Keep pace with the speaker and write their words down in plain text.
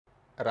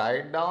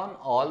Write down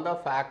all the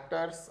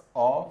factors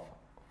of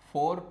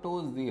 4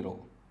 to 0.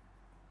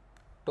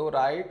 To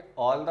write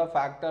all the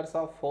factors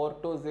of 4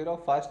 to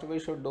 0, first we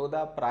should do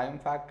the prime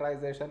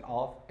factorization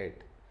of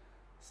it.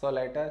 So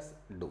let us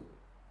do.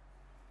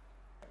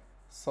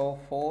 So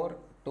 4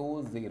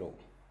 to 0.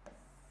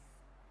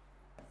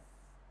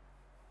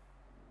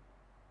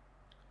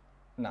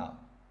 Now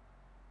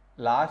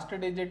last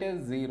digit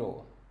is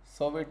 0,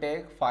 so we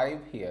take 5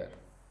 here.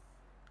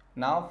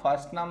 Now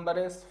first number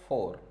is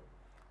 4.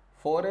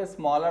 4 is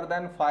smaller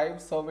than 5,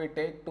 so we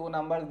take two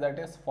numbers, that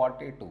is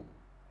 42.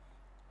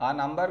 A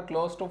number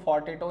close to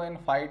 42 in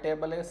 5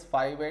 table is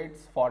 5 8s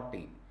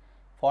 40.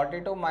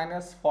 42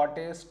 minus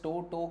 40 is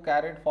 2, 2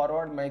 carried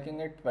forward making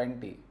it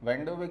 20.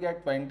 When do we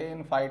get 20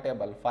 in 5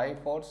 table?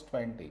 5 4s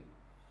 20.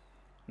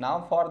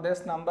 Now for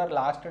this number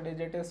last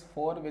digit is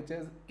 4, which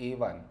is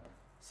even.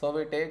 So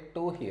we take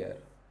 2 here.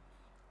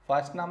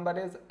 First number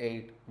is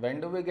 8. When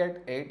do we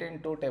get 8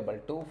 in 2 table?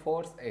 2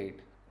 4s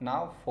 8.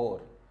 Now 4.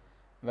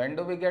 When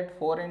do we get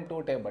 4 in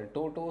 2 table?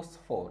 2 2s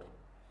 4.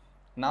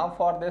 Now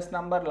for this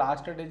number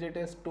last digit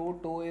is 2,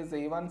 2 is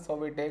even, so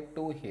we take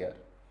 2 here.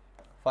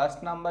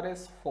 First number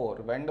is 4.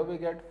 When do we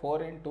get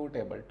 4 in 2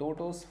 table? 2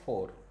 2s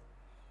 4.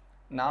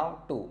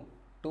 Now 2.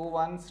 2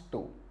 1s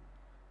 2.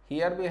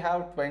 Here we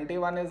have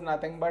 21 is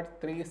nothing but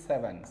 3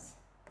 7s.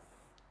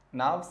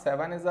 Now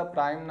 7 is a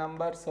prime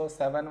number, so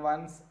 7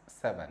 1s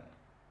 7.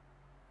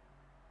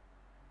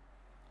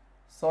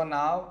 So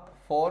now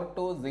 4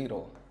 to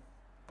 0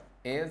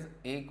 is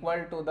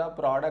equal to the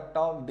product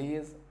of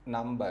these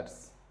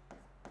numbers,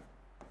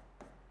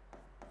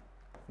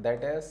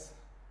 that is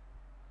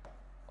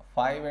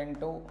 5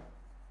 into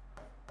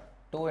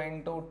 2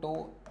 into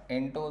 2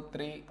 into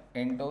 3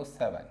 into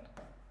 7.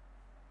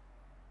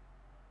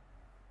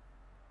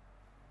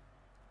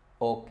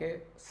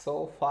 Okay,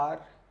 so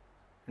far.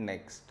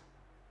 Next,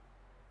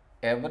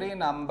 every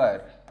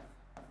number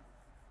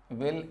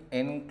will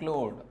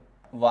include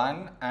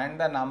 1 and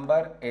the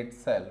number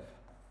itself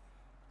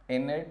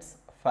in its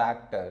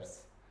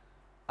factors.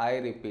 I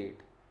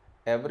repeat,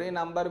 every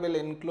number will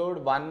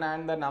include 1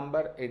 and the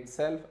number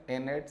itself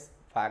in its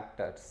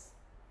factors.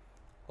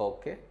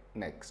 Okay,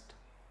 next.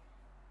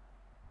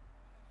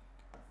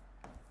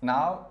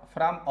 Now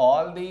from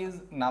all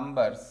these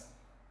numbers,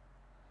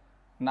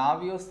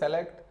 now you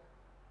select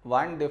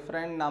one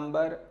different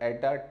number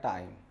at a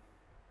time.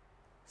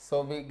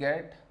 So we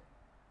get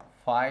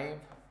 5,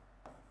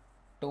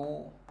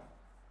 2,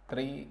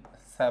 3,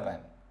 7.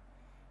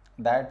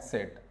 That's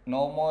it.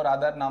 No more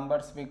other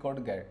numbers we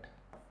could get.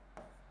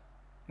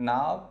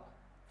 Now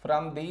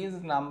from these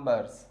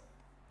numbers,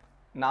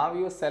 now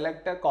you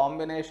select a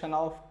combination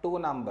of two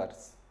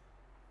numbers.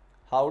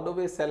 How do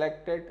we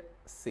select it?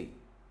 See.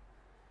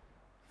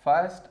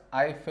 First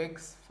I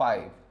fix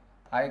 5.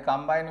 I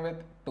combine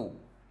with 2.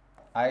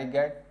 I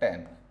get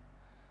 10.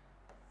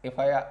 If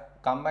I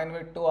combine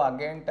with 2,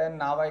 again 10.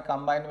 Now I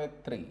combine with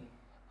 3.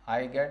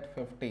 I get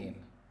 15.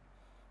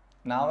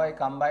 Now I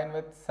combine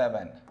with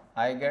 7.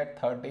 I get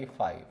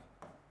 35.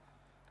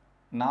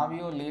 Now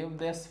you leave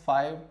this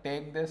 5,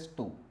 take this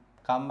 2.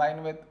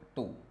 Combine with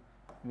 2.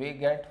 We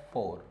get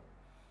 4.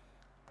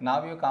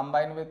 Now you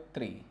combine with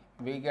 3.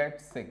 We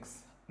get 6.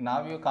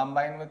 Now you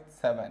combine with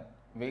 7.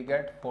 We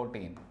get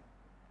 14.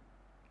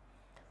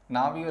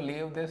 Now you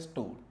leave this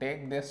 2.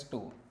 Take this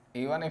 2.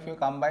 Even if you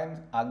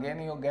combine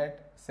again, you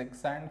get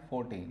 6 and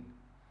 14.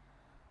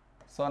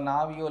 So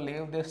now you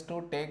leave this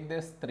 2, take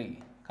this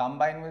 3,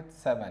 combine with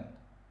 7.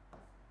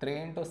 3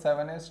 into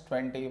 7 is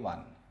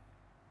 21.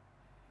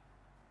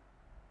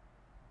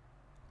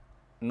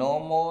 No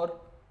more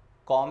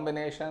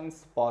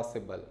combinations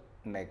possible.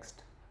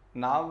 Next.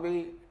 Now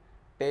we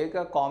take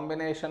a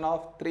combination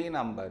of 3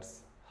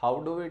 numbers.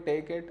 How do we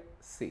take it?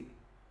 See.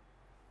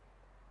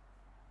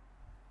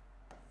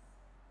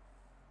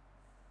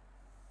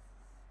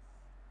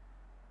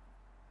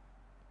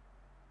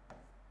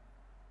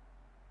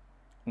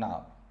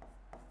 Now,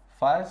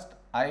 first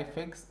I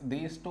fix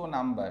these two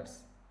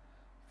numbers.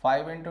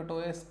 5 into 2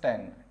 is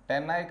 10.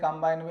 10 I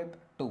combine with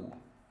 2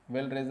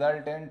 will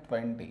result in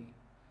 20.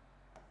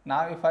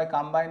 Now if I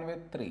combine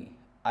with 3,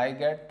 I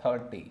get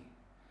 30.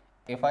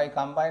 If I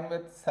combine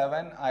with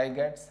 7, I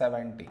get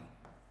 70.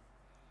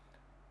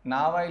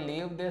 Now I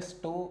leave this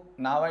 2,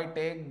 now I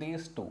take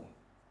these 2.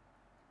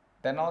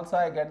 Then also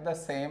I get the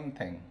same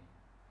thing.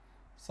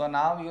 So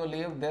now you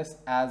leave this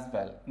as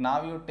well.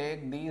 Now you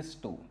take these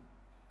 2.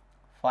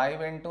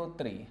 5 into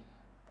 3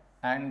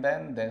 and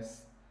then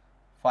this.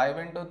 5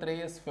 into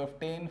 3 is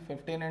 15,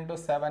 15 into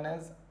 7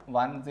 is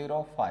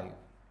 105.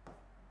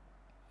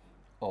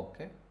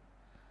 Okay.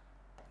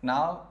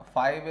 Now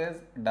 5 is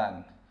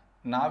done.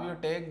 Now you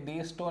take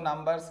these two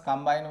numbers,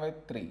 combine with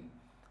 3.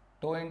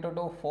 2 into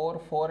 2, 4,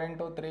 4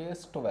 into 3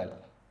 is 12.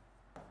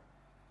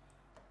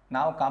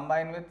 Now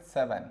combine with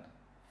 7.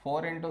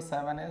 4 into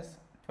 7 is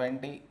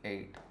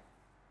 28.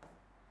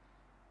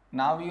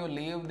 Now you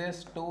leave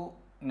this 2.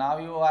 Now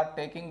you are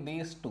taking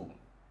these 2.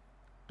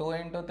 2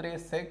 into 3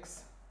 is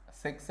 6.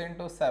 6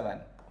 into 7,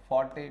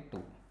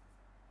 42.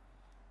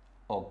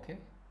 Okay.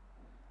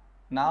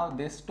 Now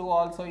this 2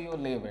 also you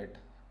leave it.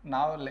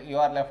 Now you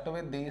are left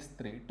with these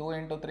 3. 2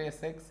 into 3 is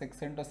 6,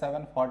 6 into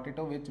 7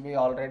 42, which we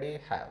already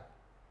have.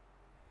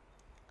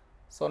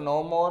 So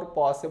no more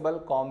possible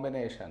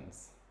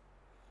combinations.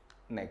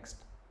 Next,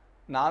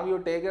 now you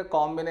take a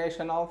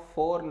combination of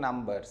 4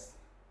 numbers.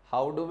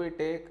 How do we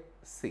take?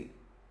 See.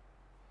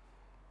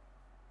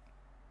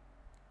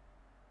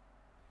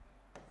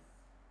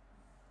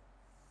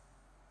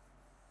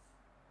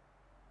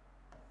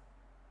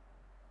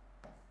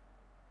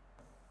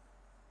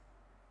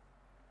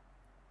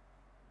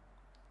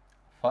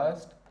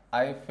 First,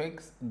 I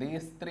fix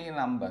these 3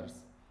 numbers.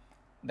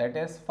 That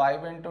is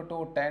 5 into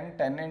 2 10,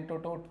 10 into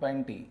 2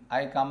 20.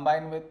 I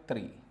combine with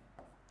 3.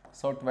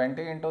 So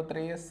 20 into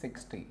 3 is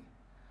 60.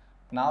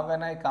 Now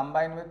when I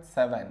combine with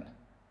 7,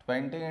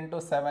 20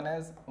 into 7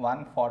 is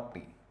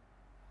 140.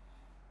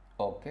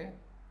 Okay.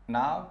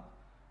 Now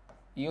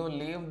you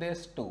leave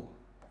this 2.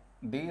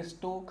 These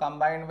 2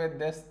 combined with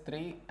this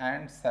 3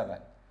 and 7.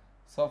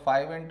 So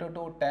 5 into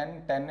 2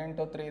 10, 10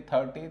 into 3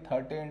 30,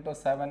 30 into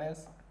 7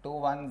 is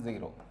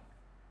 210.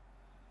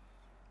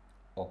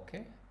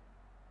 Okay.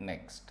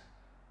 Next.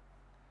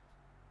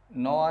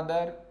 No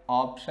other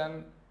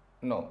option.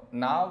 No.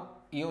 Now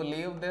you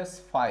leave this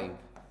 5.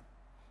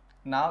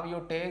 Now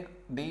you take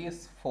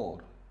these 4.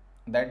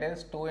 That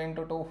is 2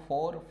 into 2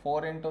 4,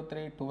 4 into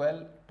 3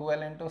 12,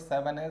 12 into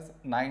 7 is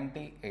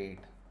 98.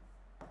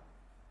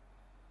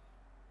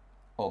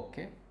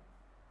 Okay.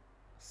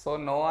 So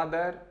no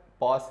other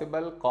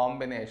possible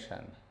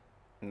combination.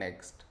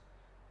 Next.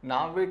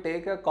 Now we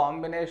take a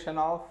combination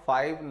of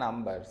 5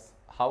 numbers.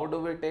 How do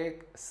we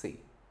take? See.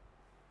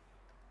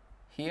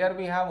 Here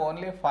we have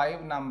only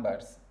 5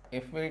 numbers.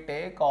 If we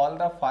take all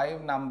the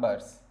 5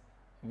 numbers,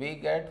 we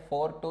get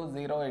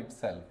 420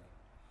 itself.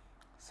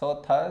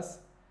 So thus,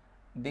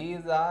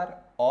 these are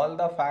all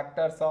the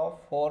factors of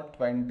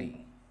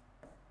 420.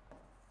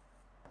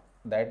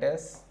 That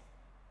is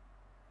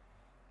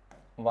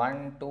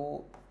 1,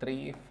 2,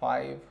 3,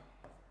 5,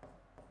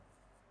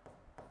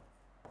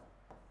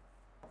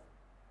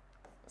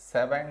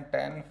 7,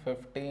 10,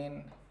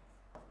 15,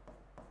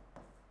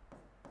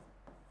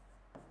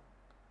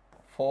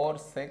 4,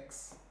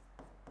 6,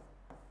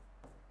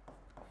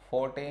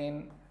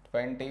 14,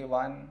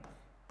 21,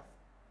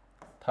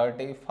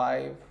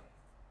 35,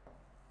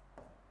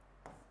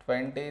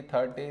 20,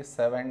 30,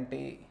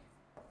 70,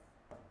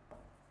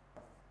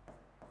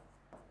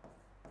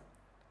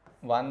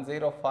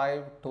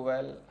 105,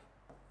 12,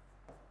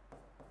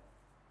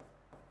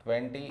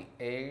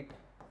 28,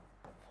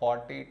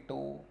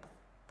 42,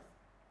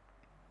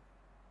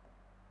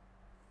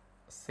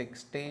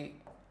 60,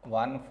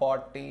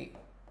 140,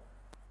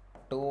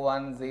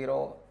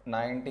 210,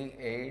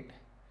 98,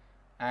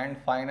 and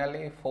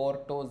finally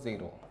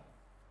 420.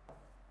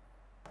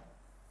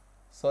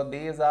 So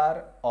these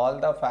are all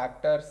the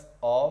factors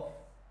of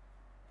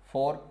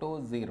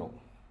 420.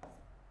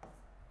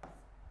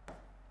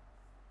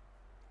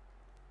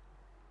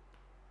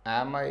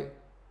 Am I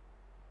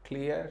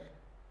clear?